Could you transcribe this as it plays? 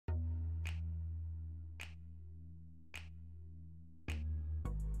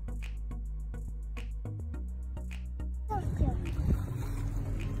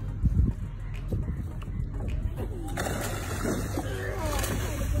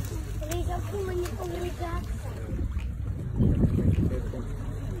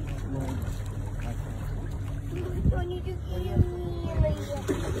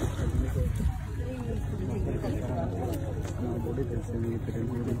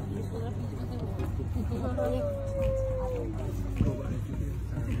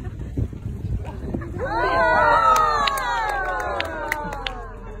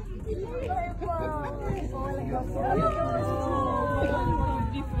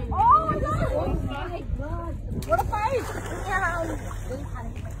What a fight!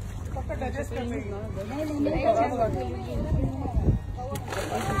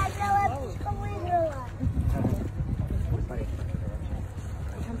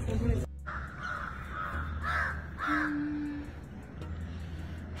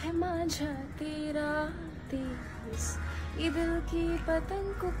 है माझा तेरा तेज ये दिल की पतंग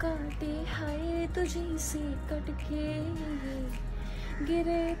को काटे हाय तुझे से कटके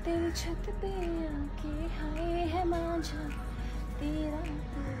गिरे तेरी छत पे आके हाय है माझा तेरा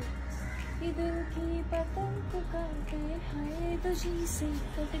तेज ये दिल की पतंग को काटे हाय तुझे से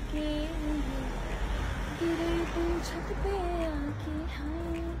कटके गिरे तेरी छत पे आके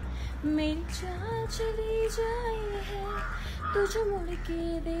हाय मेरी चाह चली जाए है तुझे मुड़ के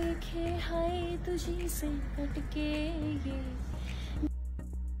देखे हाय तुझे से कटके ये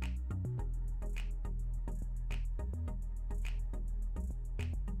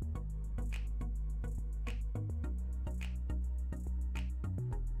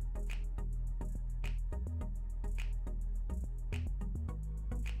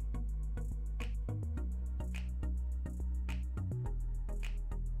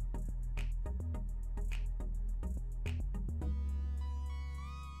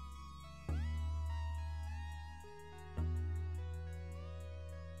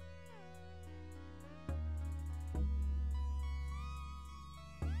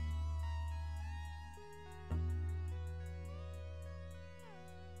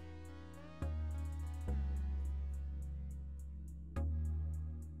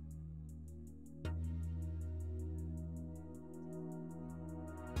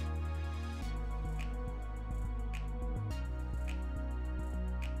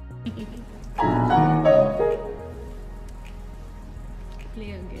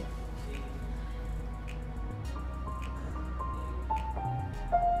Play again.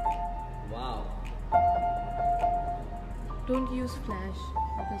 Wow. Don't use flash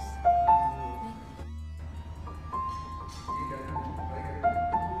because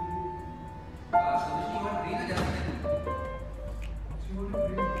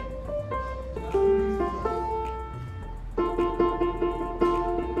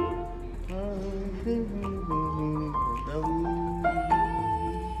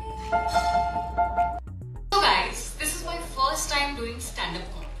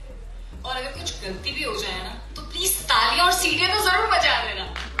और अगर कुछ गलती भी हो जाए ना तो प्लीज तालियां और सीढ़ियां तो जरूर बजा देना।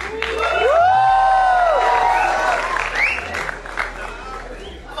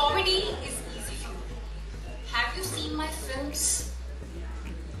 Comedy is easy for me. Have you seen my films?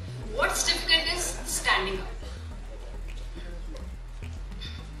 What's difficult is standing up.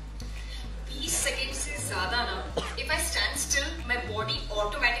 20 seconds से ज्यादा ना, if I stand still, my body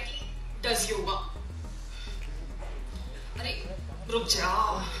automatically does yoga. अरे रुक जा।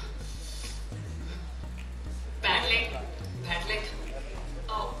 Bad leg.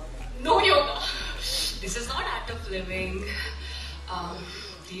 Oh, no yoga. This is not art of living.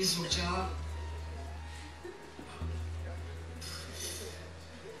 Please, Ruja.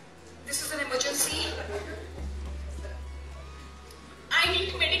 This is an emergency. I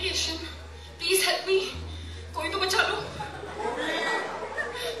need medication. Please help me. कोई तो बचा लो।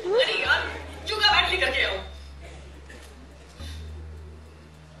 अरे यार, yoga mat लेकर के आओ।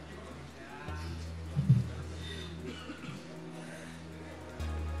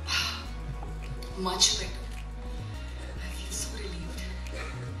 Much better. I feel so relieved.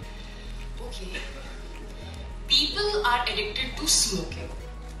 Okay. People are addicted to smoking,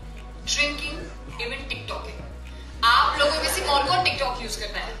 drinking, even TikToking. आप लोगों में से कौन-कौन TikTok यूज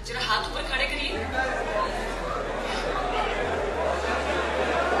करता है? जरा हाथ ऊपर खड़े करिए।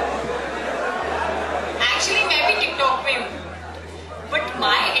 Actually मैं भी TikTok पे हूँ, but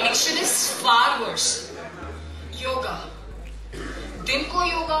my addiction is far worse. Yoga. दिन को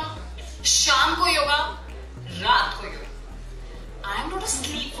योगा, शाम को योगा, रात को yoga. I am not a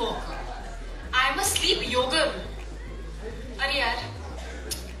sleepwalker. I am a sleep yoger. अरे यार,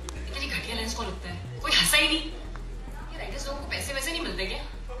 इतनी घटिया लेंस कौन लगता है? कोई हंसा ही नहीं। ये राइटर्स लोगों को पैसे वैसे नहीं मिलते क्या?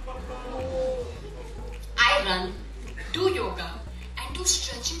 I run, do yoga, and do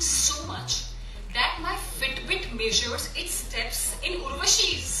stretching so much that my Fitbit measures its steps in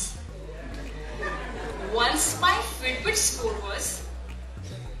Urvashis. Fitbit score was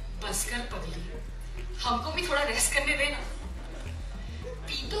बस कर पगली, हमको भी थोड़ा रेस्ट करने देना.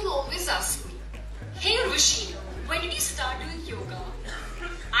 People always ask me, hey Urvashi, when did you start doing yoga?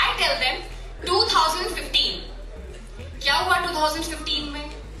 I tell them 2015. क्या हुआ 2015 में?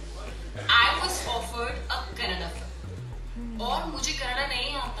 I was offered a Kannada film और मुझे कन्नड़ा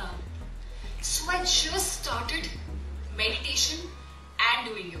नहीं आता. So I just started meditation and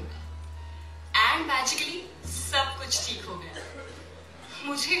doing yoga. And magically सब कुछ ठीक हो गया.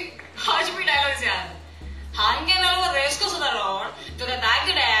 मुझे आज भी डायलॉग्स याद है. ಹಾಗೆ ನಾವು ರೇಸ್ಕೋಸದ ರೋಡ್ ತುದ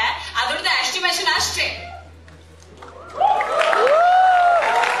ದಾಗಿದೆ ಅದರದ ಎಸ್ಟಿಮೇಷನ್ ಅಷ್ಟೇ.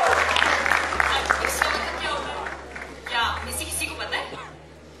 इसका मतलब क्या होता है? क्या किसी को पता है?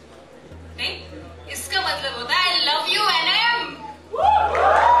 नहीं, इसका मतलब होता है I love you NM.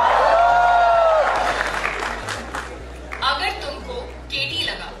 अगर तुमको केटी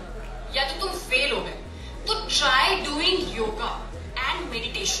लगा या तो तुम फेल हो गए तो try doing yoga and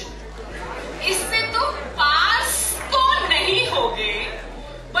meditation. इससे तुम पास तो नहीं होगे,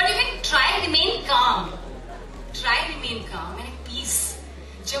 but you can try remain काम एंड पीस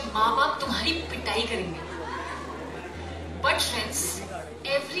जब माँ बाप तुम्हारी पिटाई करेंगे. But friends,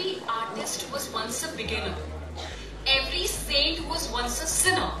 every artist was once a beginner, every Saint was once a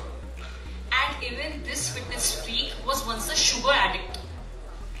Sinner, and even this fitness freak was once a sugar addict.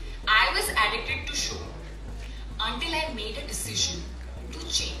 I was addicted to sugar until I made a decision to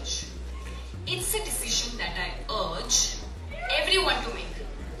change. It's a decision that I urge everyone to make.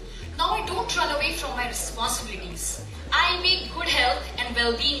 Now I don't run away from my responsibilities. I make good health and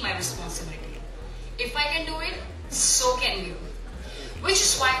well-being my responsibility. If I can do it, so can you. Which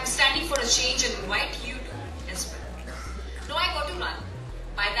is why I'm standing for a change and invite you to as well. Now I got to run.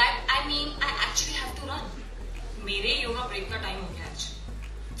 By that I mean I actually have to run. मेरे yoga break का time हो गया आज.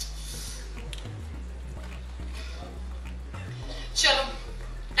 चलो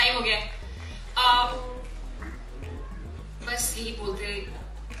time हो गया. बस यही बोलते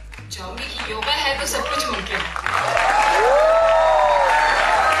जाऊंगी कि योगा है तो सब कुछ मुमकिन है.